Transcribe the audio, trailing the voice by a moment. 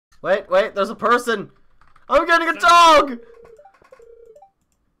Wait, wait, there's a person! I'm getting a dog!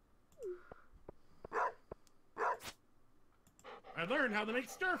 I learned how to make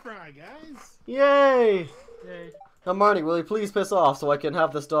stir fry, guys. Yay! Yay. Now, Marnie, will you please piss off so I can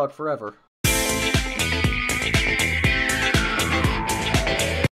have this dog forever?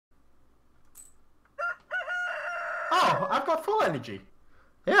 Oh, I've got full energy.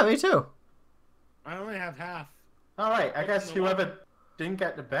 Yeah, me too. I only have half. Alright, I guess whoever didn't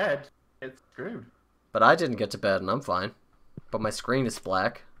get to bed, it's screwed. But I didn't get to bed and I'm fine. But my screen is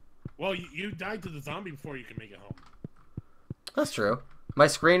black. Well, you died to the zombie before you can make it home. That's true. My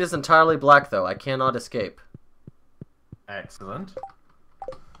screen is entirely black though. I cannot escape. Excellent.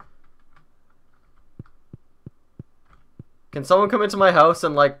 Can someone come into my house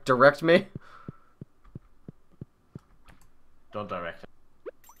and, like, direct me? Don't direct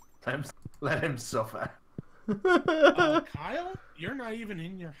him. Let him suffer. Kyle? You're not even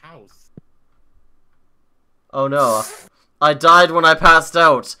in your house. Oh no. I died when I passed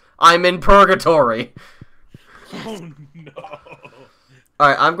out. I'm in purgatory. Oh no.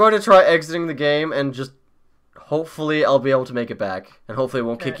 Alright, I'm going to try exiting the game and just... Hopefully I'll be able to make it back. And hopefully it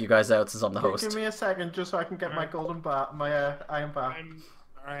won't kick you guys out since I'm the host. Give me a second just so I can get my golden bar, my iron bar.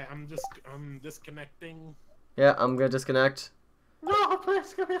 Alright, I'm disconnecting. Yeah, I'm gonna disconnect. No,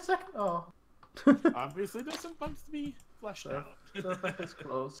 please give me a second. Oh. Obviously there's some bugs to be fleshed out. It's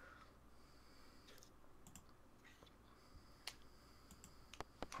close.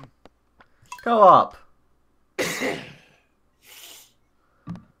 Co-op.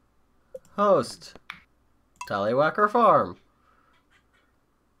 Host. Tallywhacker Farm.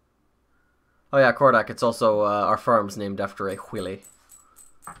 Oh yeah, Kordak, it's also, our farm's named after a wheelie.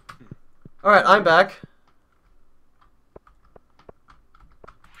 Alright, I'm back.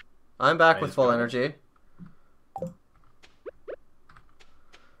 I'm back with full energy.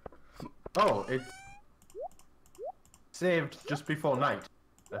 Oh, it saved just before night,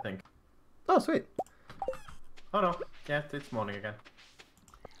 I think. Oh, sweet. Oh no, yeah, it's morning again.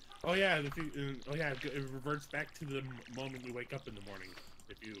 Oh yeah, it reverts back to the moment you wake up in the morning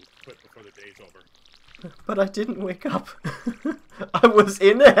if you quit before the day's over. But I didn't wake up. I was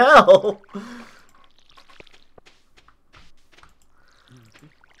in hell.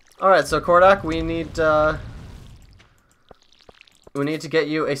 Alright, so Kordak, we need to get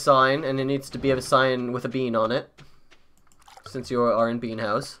you a sign, and it needs to be a sign with a bean on it. Since you are in Bean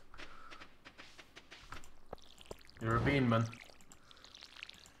House. You're a beanman.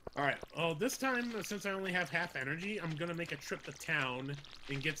 Alright, well this time, since I only have half energy, I'm gonna make a trip to town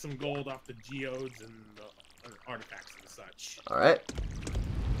and get some gold off the geodes and artifacts and such. Alright.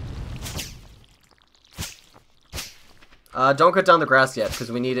 Don't cut down the grass yet, because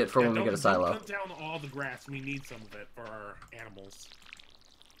we need it for when we get a silo. Don't cut down all the grass, we need some of it for our animals.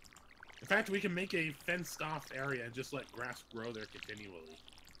 In fact, we can make a fenced-off area and just let grass grow there continually.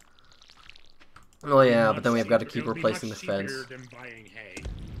 Oh yeah, but then we've got to keep replacing the fence. Than buying hay.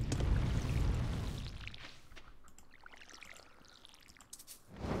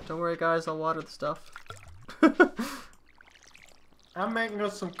 Don't worry guys, I'll water the stuff. I'm making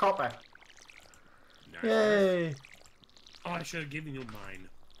us some copper. Nice. Yay! Oh, I should have given you mine.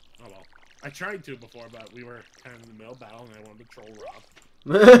 Oh well. I tried to before, but we were kind of in the middle battle and I wanted to troll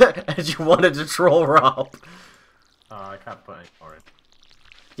Rob. And you wanted to troll Rob. Oh, I can't put any more in.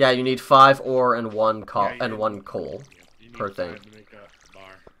 Yeah, you need 5 ore and 1 one coal per thing. To make a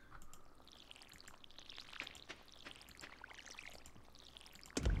bar.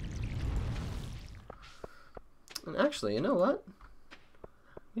 And actually, you know what?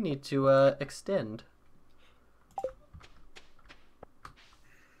 We need to extend.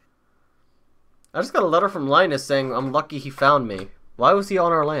 I just got a letter from Linus saying I'm lucky he found me. Why was he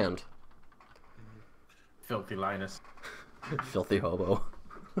on our land? Filthy Linus. Filthy hobo.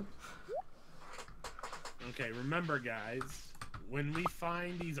 Okay, remember guys, when we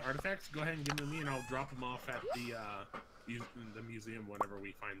find these artifacts, go ahead and give them to me and I'll drop them off at the museum whenever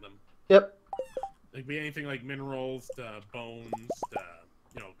we find them. Yep. It could be anything like minerals to bones to,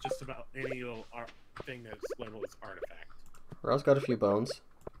 you know, just about any little thing that's labeled as artifact. Rob's got a few bones.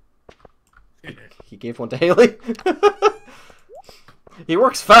 He gave one to Haley. He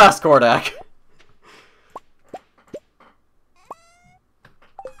works fast, Kordak.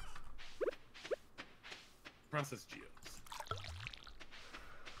 Process geodes.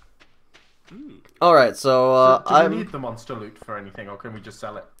 Alright, so, do we need the monster loot for anything, or can we just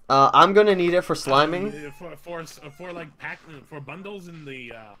sell it? I'm gonna need it for sliming. For like for bundles in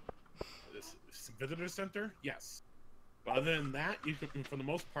the visitor center, yes. But other than that, you can, for the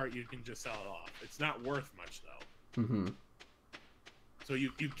most part, you can just sell it off. It's not worth much though. Mm-hmm. So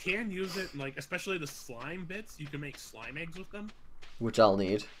you can use it, like, especially the slime bits. You can make slime eggs with them. Which I'll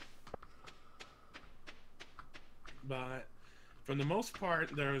need. But for the most part,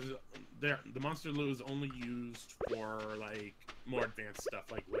 the monster loo is only used for like more advanced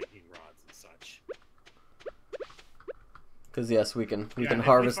stuff like lightning rods and such. Because yes, we can Yeah,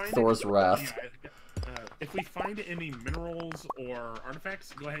 harvest Thor's wrath. Yeah, if we find any minerals or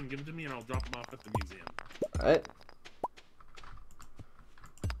artifacts, go ahead and give them to me, and I'll drop them off at the museum. All right.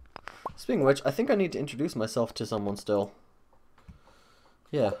 Speaking of which, I think I need to introduce myself to someone still.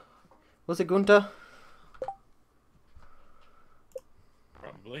 Yeah. Was it Gunta?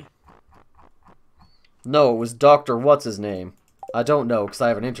 Probably. No, it was Dr. What's his name. I don't know, because I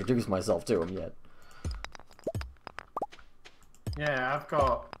haven't introduced myself to him yet. Yeah, I've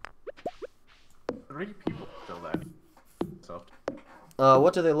got 3 people still there. So.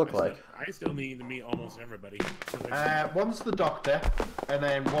 What do they look like? I still need to meet almost everybody. One's the doctor, and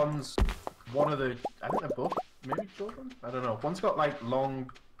then one's one of the. I think they're both maybe children. I don't know. One's got like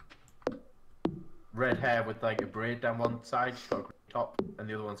long red hair with like a braid down one side, she's got a grey top, and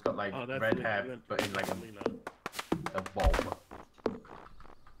the other one's got like red hair but in like a bob.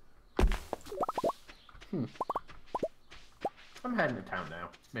 I'm heading to town now.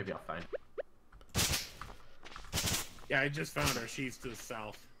 Maybe I'll find. Yeah, I just found her. She's to the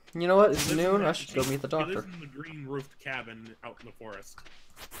south. You know what? It's noon. I should go meet the She doctor. lives in the green roofed cabin out in the forest.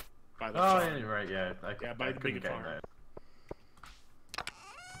 By the Oh, farm. yeah, right, yeah. Yeah, by the big farm. there.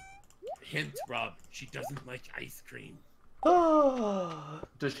 Hint, Rob. She doesn't like ice cream. Oh.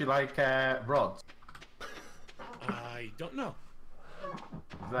 Does she like rods? I don't know.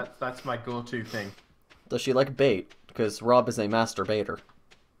 That's my go-to thing. Does she like bait? Because Rob is a master baiter.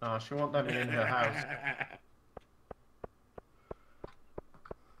 Oh, she won't let me in her house.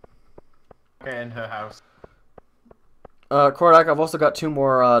 Get in her house. Kordak, I've also got 2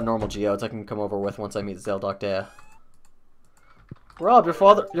 more normal geodes I can come over with once I meet Zeldok. Rob,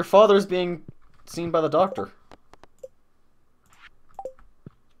 your father's being seen by the doctor.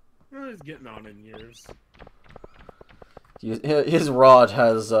 Well, he's getting on in years. His rod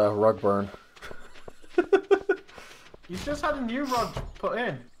has rug burn. He's just had a new rod put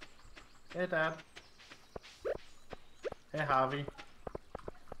in. Hey, Dad. Hey, Harvey.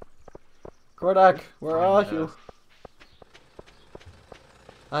 Kordak, where are you?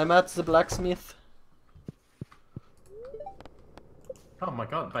 I'm at the blacksmith. Oh my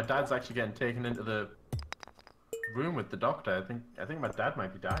god, my dad's actually getting taken into the room with the doctor. I think my dad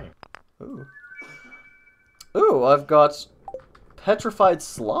might be dying. Ooh. Ooh, I've got petrified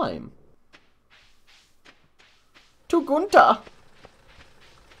slime. To Gunta.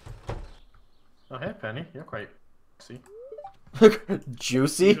 Oh, hey, Penny. You're quite sexy.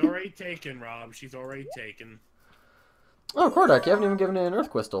 Juicy. She's already taken, Rob. She's already taken. Oh, Kordak, you haven't even given it an earth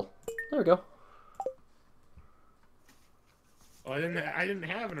crystal. There we go. Oh, I didn't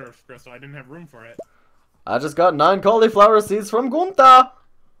have an earth crystal. I didn't have room for it. I just got 9 cauliflower seeds from Gunta.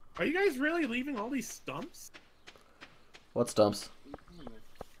 Are you guys really leaving all these stumps? What stumps?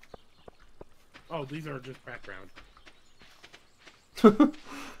 Oh, these are just background.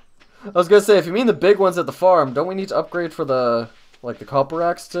 I was gonna say, if you mean the big ones at the farm, don't we need to upgrade for the copper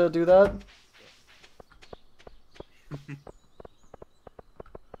axe to do that?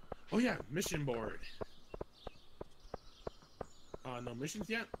 Oh yeah, mission board. No missions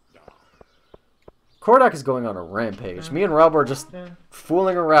yet? No. Kordak is going on a rampage. Me and Rob are just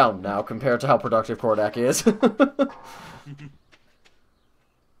fooling around now compared to how productive Kordak is.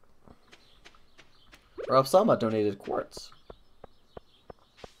 Rob Sama donated quartz.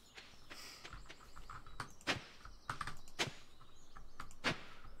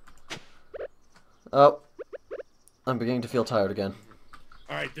 Oh. I'm beginning to feel tired again.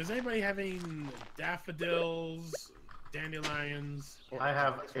 Alright, does anybody have any daffodils, dandelions, or I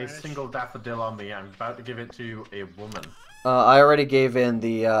have a horseradish? single daffodil on me. I'm about to give it to a woman. I already gave in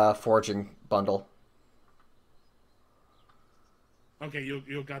the foraging bundle. Okay,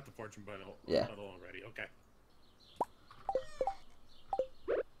 you got the fortune bundle, Yeah. Already. Okay.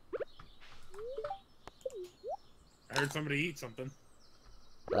 I heard somebody eat something.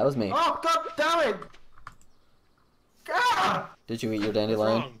 That was me. Oh, god damn it! Ah! Did you eat your What's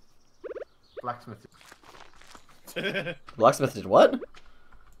dandelion? wrong? Blacksmith. Blacksmith did what?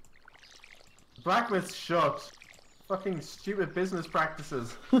 Blacksmith shut. Fucking stupid business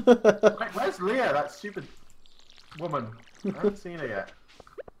practices. Where's Leah, that stupid woman? I haven't seen her yet.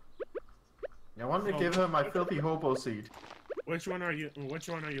 I want to give her my filthy hobo seed. Which one are you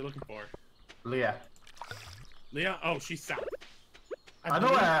looking for? Leah. Leah? Oh, she's south. I know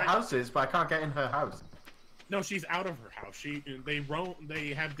believe where her house is, but I can't get in her house. No, she's out of her house.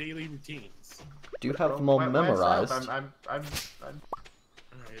 They have daily routines. Do you have them all memorized? I'm. Alright,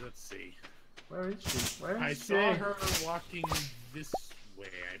 let's see. Where is she? Where is I she? saw her walking this way,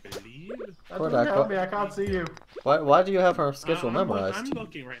 I believe. That doesn't help me. I can't see you. Why do you have her schedule memorized? I'm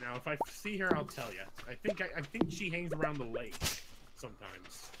looking right now. If I see her, I'll tell you. I think she hangs around the lake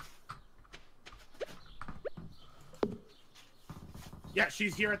sometimes. Yeah,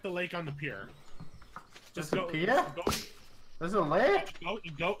 she's here at the lake on the pier. Just go. Pier? There's a lake?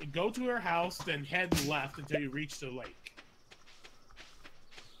 Go to her house, then head left until you reach the lake.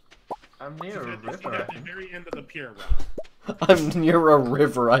 I'm near a She's river. at the very end of the pier, Rob. I'm near a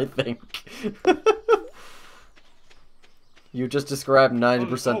river, I think. You just described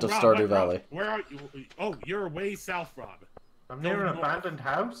 90% of Stardew Valley. Rob, where are you? Oh, you're way south, Rob. I'm near an abandoned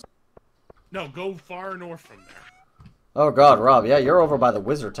house? No, go far north from there. Oh god, Rob, yeah, you're over by the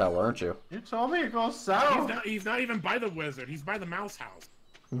wizard tower, aren't you? You told me to go south. He's not even by the wizard. He's by the mouse house.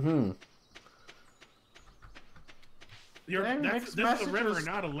 Mm-hmm. This is a river,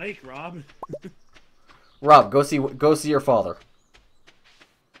 not a lake, Rob. Rob, go see your father.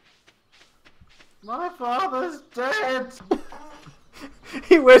 My father's dead.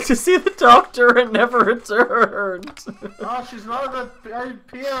 He went to see the doctor and never returned. Oh, she's not at the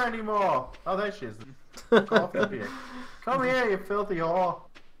pier anymore. Oh, there she is. Coffee pier. Come here, you filthy whore.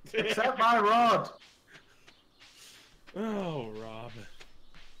 Accept my rod. Oh, Rob.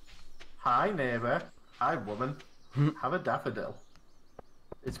 Hi, neighbor. Hi, woman. Have a daffodil.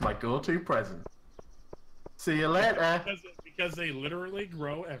 It's my go-to present. See you later. Because they literally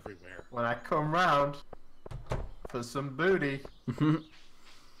grow everywhere. When I come round for some booty.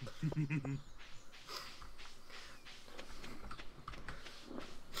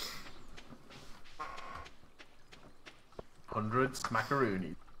 Hundreds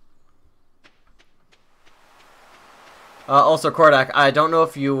macaroonies. Also, Kordak, I don't know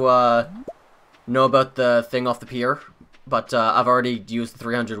if you know about the thing off the pier, but I've already used the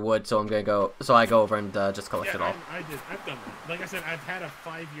 300 wood, so I go over and just collect it all. I've done that. Like I said, I've had a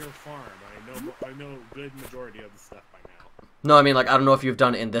 5-year farm. I know a good majority of the stuff by now. No, I mean, like, I don't know if you've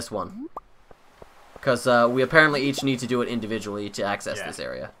done it in this one. Because we apparently each need to do it individually to access this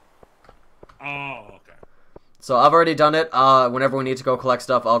area. Oh, okay. So I've already done it. Whenever we need to go collect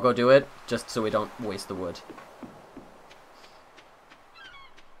stuff, I'll go do it, just so we don't waste the wood.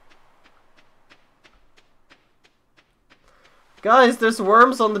 Guys, there's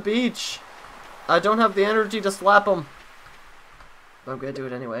worms on the beach. I don't have the energy to slap them. But I'm gonna do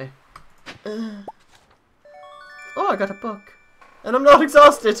it anyway. Oh, I got a book. And I'm not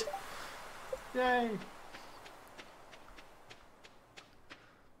exhausted. Yay.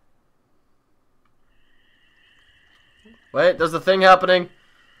 Wait, there's a thing happening.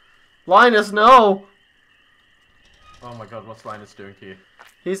 Linus, no! Oh my god, what's Linus doing to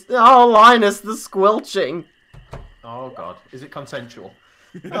you? Oh, Linus, the squelching. Oh god, is it consensual?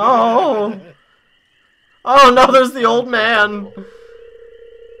 Oh. Oh no, there's the old man.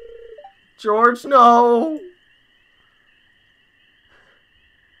 George, no.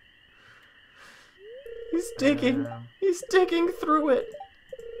 He's digging. He's digging through it.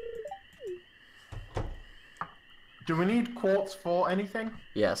 Do we need quartz for anything?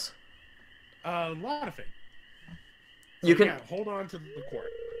 Yes. A lot of it. So, You can hold on to the quartz.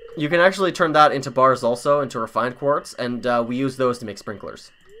 You can actually turn that into bars also, into refined quartz, and we use those to make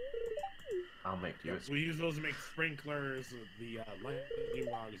sprinklers. I'll make use. We use those to make sprinklers, the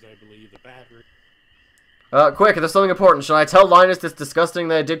lightning rods, I believe, the battery. Quick, there's something important. Should I tell Linus it's disgusting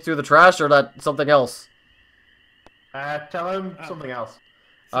that I dig through the trash, or that something else? Tell him something else.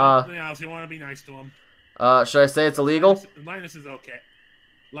 Something else. You want to be nice to him. Should I say it's illegal? Linus is okay.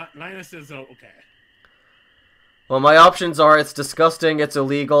 Linus is okay. Well, my options are it's disgusting, it's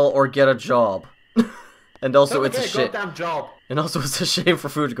illegal, or get a job. And also it's a shame. Goddamn job. And also it's a shame for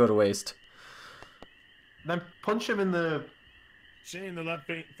food to go to waste. Then punch him in the... Shame to let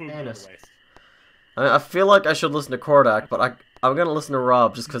food go to waste. I feel like I should listen to Kordak, but I'm gonna listen to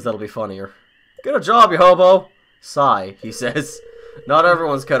Rob just because that'll be funnier. Get a job, you hobo! Sigh, he says. Not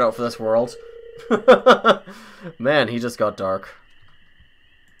everyone's cut out for this world. Man, he just got dark.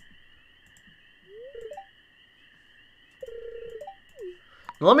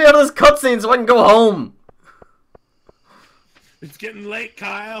 Let me out of this cutscene so I can go home! It's getting late,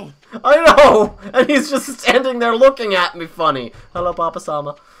 Kyle! I know! And he's just standing there looking at me funny. Hello, Papa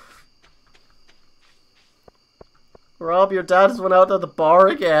Sama. Rob, your dad just went out to the bar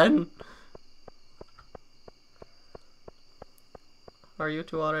again. Are you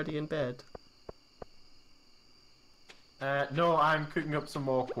two already in bed? No, I'm cooking up some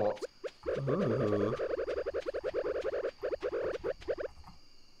more quartz. Ooh.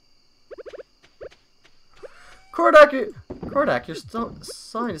 Kordak, your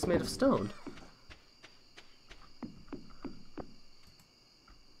sign is made of stone.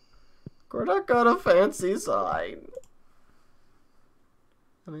 Kordak got a fancy sign.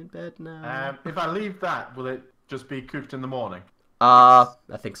 I'm in bed now. If I leave that, will it just be cooked in the morning? I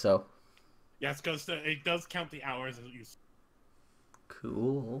think so. Yes, because it does count the hours as you.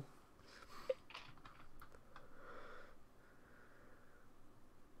 Cool.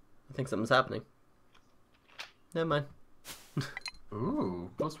 I think something's happening. Never mind. Ooh,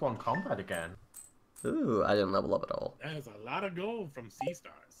 +1 combat again. Ooh, I didn't level up at all. That is a lot of gold from sea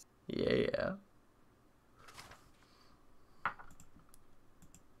stars. Yeah.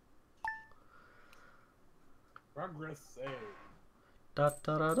 Progress saved. Da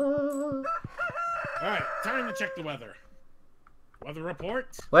da da da. Alright, time to check the weather. Weather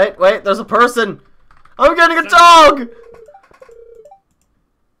report. Wait, there's a person! I'm getting a dog!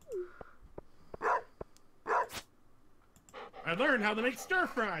 I learned how to make stir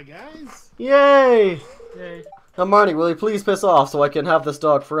fry, guys. Yay! Yay. Now, Marnie, will you please piss off so I can have this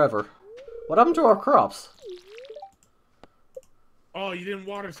dog forever? What happened to our crops? Oh, you didn't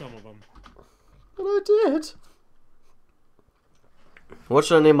water some of them. But I did. What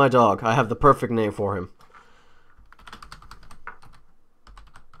should I name my dog? I have the perfect name for him.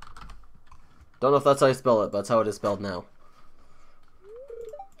 Don't know if that's how you spell it, but that's how it is spelled now.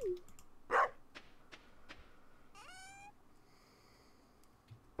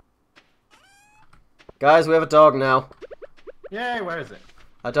 Guys, we have a dog now. Yay, where is it?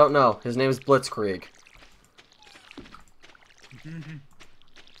 I don't know. His name is Blitzkrieg.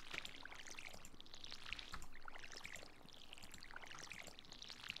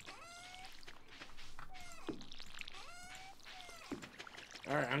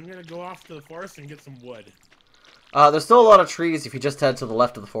 Alright, I'm gonna go off to the forest and get some wood. There's still a lot of trees if you just head to the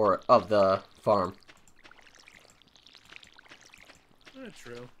left of the farm.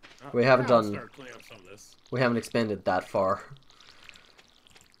 True. We haven't I'll done. start cleaning up some of this. We haven't expanded that far.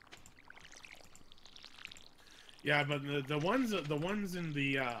 Yeah, but the ones in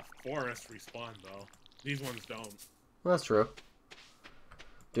the forest respawn though. These ones don't. Well, that's true.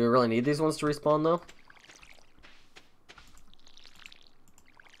 Do we really need these ones to respawn though?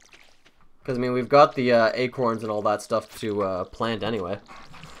 Because I mean, we've got the acorns and all that stuff to plant anyway.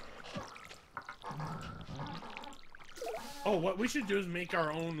 Oh, what we should do is make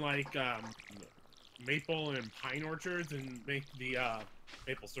our own like maple and pine orchards and make the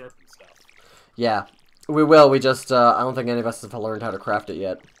maple syrup and stuff. Yeah, we will. We just I don't think any of us have learned how to craft it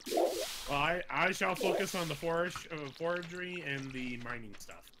yet. Well, I shall focus on the forestry and the mining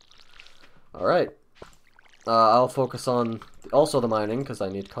stuff. All right. I'll focus on also the mining because I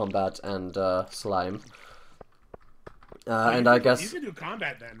need combat and slime. And I guess you can do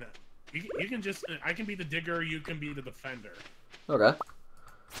combat then. You can just I can be the digger. You can be the defender. okay.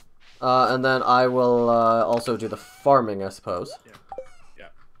 And then I will also do the farming, I suppose. Yeah.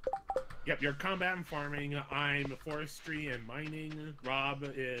 Yep. You're combat and farming. I'm forestry and mining. Rob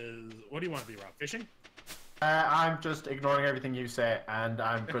is. What do you want to be, Rob? Fishing? I'm just ignoring everything you say, and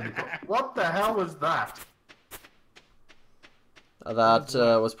I'm going to go. What the hell was that? That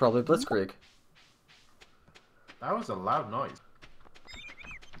was probably Blitzkrieg. That was a loud noise.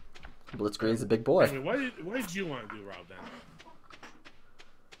 Blitzkrieg's a big boy. I mean, what did you want to do, Rob? Then.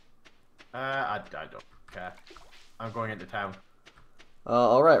 I don't care. I'm going into town.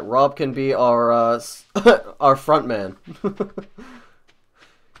 All right, Rob can be our our front man.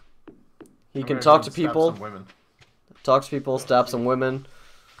 He can talk to people, stab some women,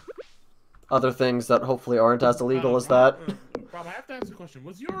 other things that hopefully aren't as illegal as that. Rob, I have to ask a question.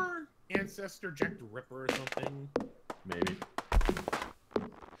 Was your ancestor Jack the Ripper or something? Maybe.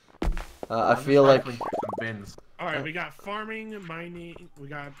 I feel like. All right, we got farming, mining. We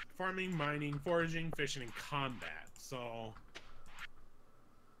got farming, mining, foraging, fishing, and combat. So,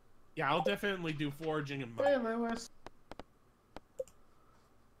 yeah, I'll definitely do foraging and mining. Hey, Lewis.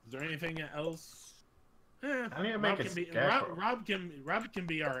 Is there anything else? I need to make a scarecrow. Rob can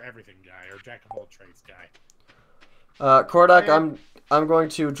be our everything guy, or jack of all trades guy. Kordak, I'm going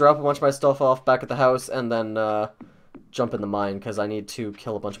to drop a bunch of my stuff off back at the house and then jump in the mine because I need to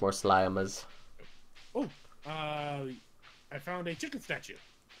kill a bunch more slimes. Oh, I found a chicken statue.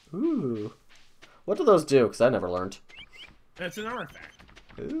 Ooh, what do those do? Because I never learned. It's an artifact.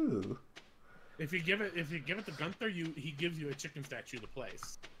 Ooh. If you give it to Gunther, he gives you a chicken statue to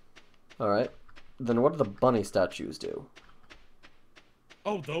place. All right. Then what do the bunny statues do?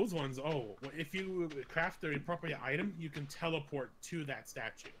 Oh, those ones. Oh, if you craft the appropriate item, you can teleport to that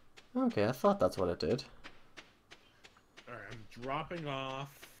statue. Okay, I thought that's what it did. Alright, I'm dropping off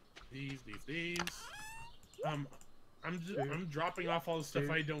these. I'm dropping off all the stuff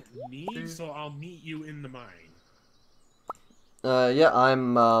I don't need, so I'll meet you in the mine. Yeah,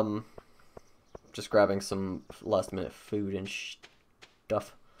 I'm, just grabbing some last-minute food and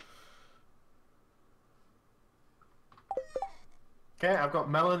stuff. Okay, I've got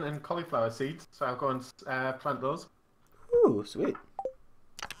melon and cauliflower seeds, so I'll go and plant those. Ooh, sweet.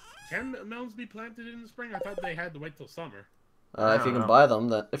 Can melons be planted in the spring? I thought they had to wait till summer. If you can buy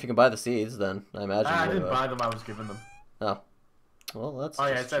them, if you can buy the seeds, then I imagine I you, didn't buy them, I was given them. Oh. Well, that's Oh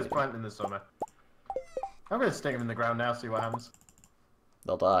yeah, just it says cheating. plant in the summer. I'm gonna stick them in the ground now, see what happens.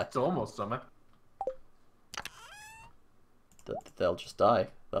 They'll die. It's almost summer. They'll just die.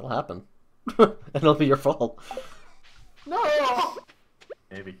 That'll happen. And it'll be your fault. No!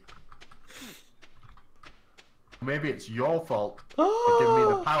 Maybe. Maybe it's your fault for giving me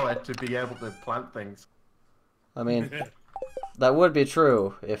the power to be able to plant things. I mean, that would be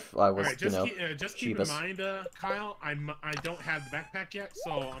true if I was, Alright, just keep in mind, Kyle, I don't have the backpack yet,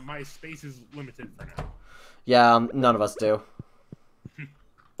 so my space is limited for now. Yeah, none of us do.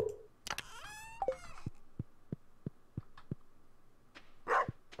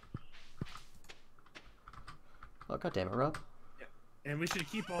 Oh, goddammit, Rob. And we should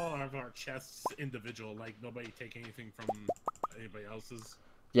keep all of our chests individual, like nobody take anything from anybody else's.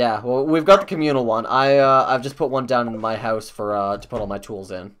 Yeah, well, we've got the communal one. I've just put one down in my house for to put all my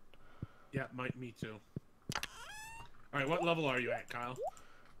tools in. Yeah, me too. All right, what level are you at, Kyle?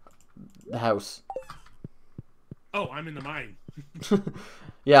 The house. Oh, I'm in the mine.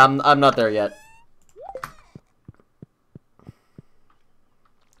 Yeah, I'm not there yet.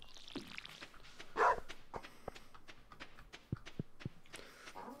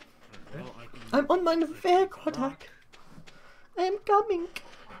 Well, I'm on my vehicle attack. I am coming.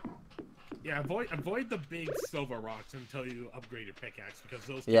 Yeah, avoid the big silver rocks until you upgrade your pickaxe because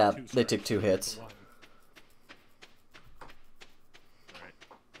those. Yeah, take 2 they take 2 strikes hits. to 1. All right,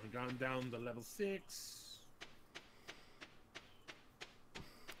 we've gone down to level 6.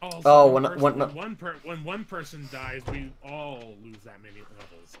 Also, Oh, when one person dies, we all lose that many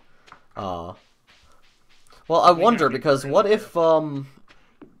levels. Well, I wonder because what if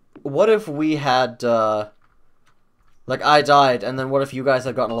we had like I died and then what if you guys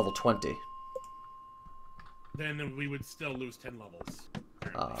had gotten a level 20? Then we would still lose 10 levels.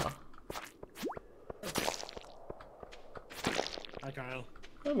 Hi, Kyle.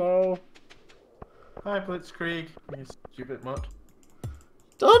 Hello. Hi, Blitzkrieg, you stupid mutt.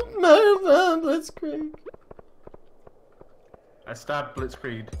 Don't move, Blitzkrieg. I stabbed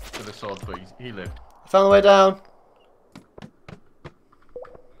Blitzkrieg with a sword, but he lived. Found the way down.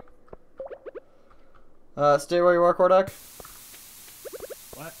 Stay where you are, Kordak.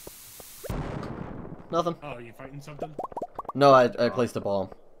 What? Nothing. Oh, are you fighting something? No, I placed a bomb.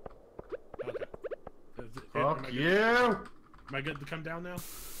 Okay. Fuck you! Am I good to come down now?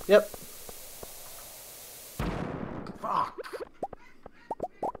 Yep. Fuck!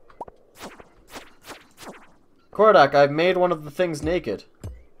 Kordak, I've made one of the things naked.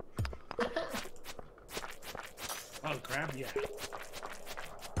 Oh, crap, yeah.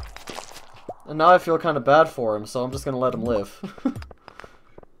 And now I feel kind of bad for him, so I'm just gonna let him live.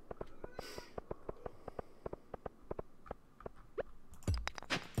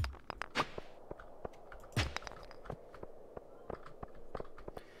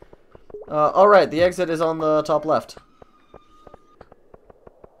 Alright, the exit is on the top left.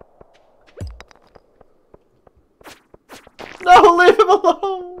 No, leave him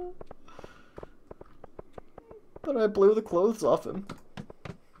alone! But I blew the clothes off him.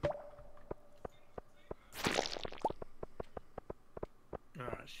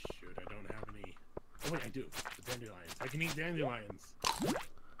 Ah, shoot, I don't have any... Oh, wait, I do. The dandelions. I can eat dandelions.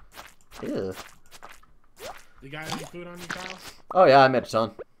 Ew. You got any food on you, Kyle? Oh yeah, I made a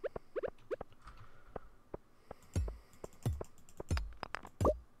ton.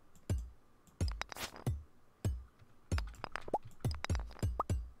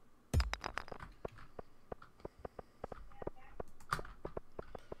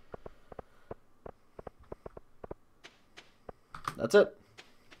 That's it.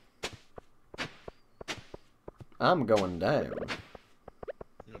 I'm going down.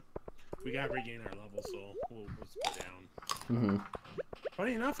 Yep. We gotta regain our level, so we'll split down. Mm-hmm.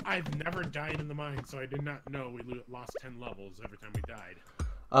 Funny enough, I've never died in the mine, so I did not know we lost 10 levels every time we died.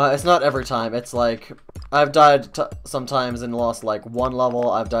 It's not every time. It's like, I've died sometimes and lost like 1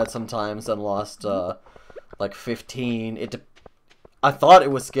 level. I've died sometimes and lost like 15. I thought it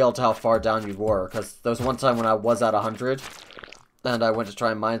was scaled to how far down you were, because there was one time when I was at 100, and I went to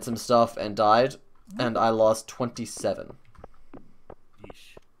try and mine some stuff and died, and I lost 27.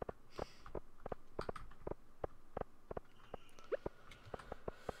 Yeesh.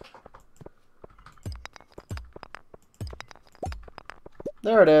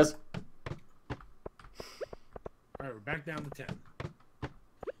 There it is. Alright, we're back down to 10.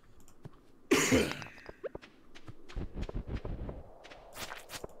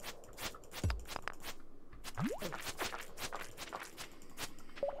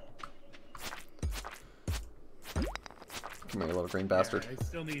 Come here, you little green bastard. Yeah, I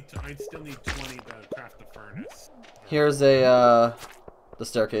still need 20 to craft the furnace. Here's a the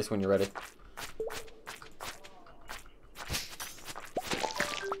staircase when you're ready.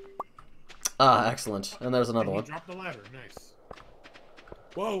 Ah, excellent. And there's another one. Drop the ladder. Nice.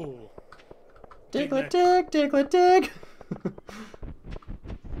 Whoa. Diglett dig, Diglett dig.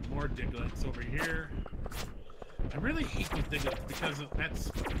 More diglets over here. I really hate the diglets because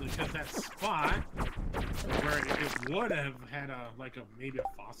that spot where it would have had maybe a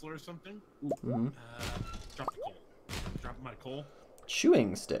fossil or something. Ooh. Drop the coal. Drop my coal.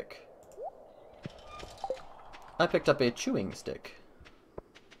 Chewing stick. I picked up a chewing stick.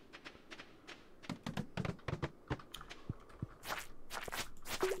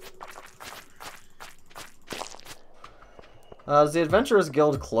 Does the Adventurers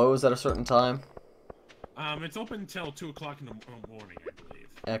Guild close at a certain time? It's open until 2 o'clock in the morning, I believe.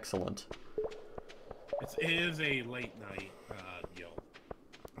 Excellent. It is a late night guild.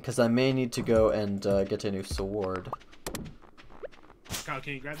 Because I may need to go and get a new sword. Kyle,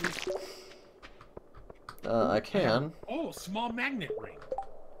 can you grab these? I can. Oh, small magnet ring.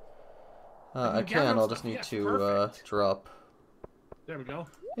 I can. I'll just need to drop. There we go.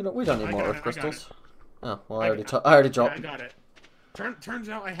 You know, we don't need more earth crystals. Oh well, I already dropped. I got it. Turns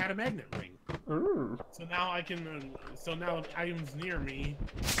out I had a magnet ring. Ooh. So now I can. So now items near me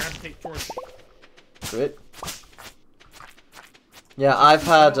gravitate towards me. Great. Yeah, I've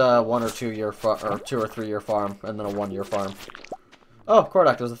had 1 or 2 year or 2 or 3 year farm, and then a 1 year farm. Oh,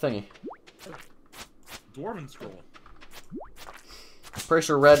 Kordak, there's a thingy. Dwarven scroll. Pretty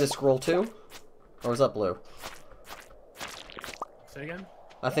sure red is scroll 2, or is that blue? Say again.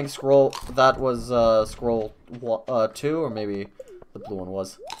 I think that was scroll 2, or maybe the blue one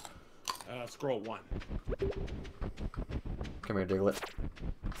was. Scroll 1. Come here, Diglett.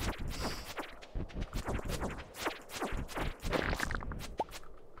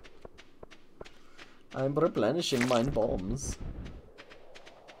 I'm replenishing mine bombs.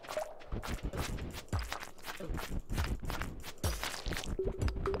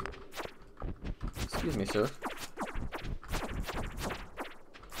 Excuse me, sir.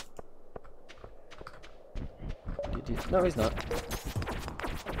 No, he's not.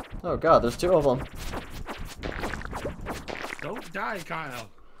 Oh god, there's 2 of them. Don't die, Kyle.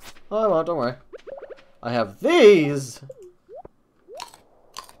 Oh, I won't, don't worry. I have these!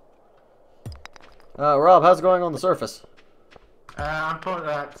 Rob, how's it going on the surface? I'm putting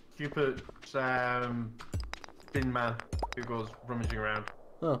that stupid bin man who goes rummaging around.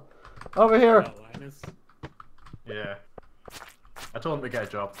 Oh. Over here! Oh, Linus. Yeah. I told him to get a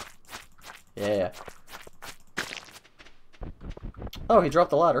job. Yeah. Oh, he dropped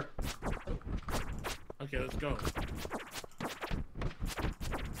the ladder. Okay, let's go.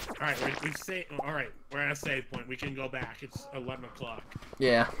 Alright, alright, we're at a save point. We can go back. It's 11 o'clock.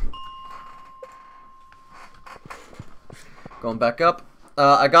 Yeah. Going back up.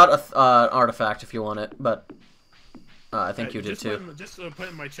 I got an artifact if you want it, but I think you did too. Just put it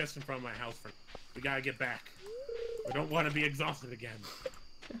in my chest in front of my house. We gotta get back. We don't want to be exhausted again.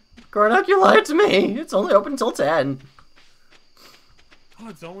 Kordak, you lied to me! It's only open until 10. Oh,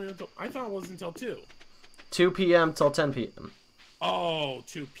 it's only until... I thought it was until 2. 2 p.m. till 10 p.m. Oh,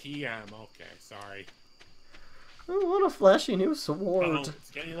 2 p.m. Okay, sorry. I want a flashy new sword. Oh, it's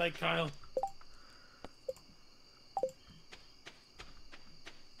getting late, Kyle.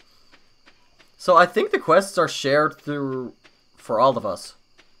 So I think the quests are shared for all of us.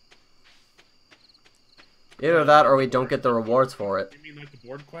 Either that or we don't get the rewards for it. You mean like the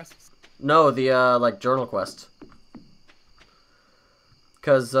board quests? No, the like journal quest.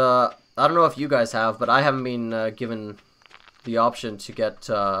 Cause I don't know if you guys have, but I haven't been given the option to get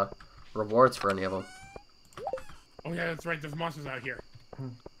rewards for any of them. Oh yeah, that's right. There's monsters out here.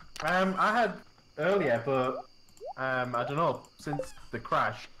 I had earlier, but I don't know. Since the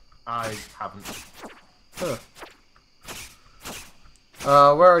crash, I haven't. Huh.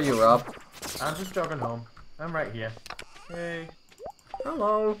 Where are you, Rob? I'm just jogging home. I'm right here. Hey.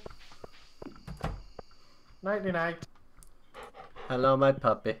 Hello. Nighty night. Hello, my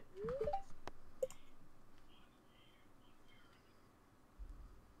puppy.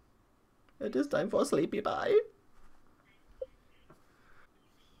 It is time for sleepy bye.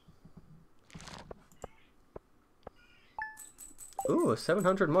 Ooh,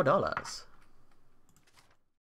 $700 more.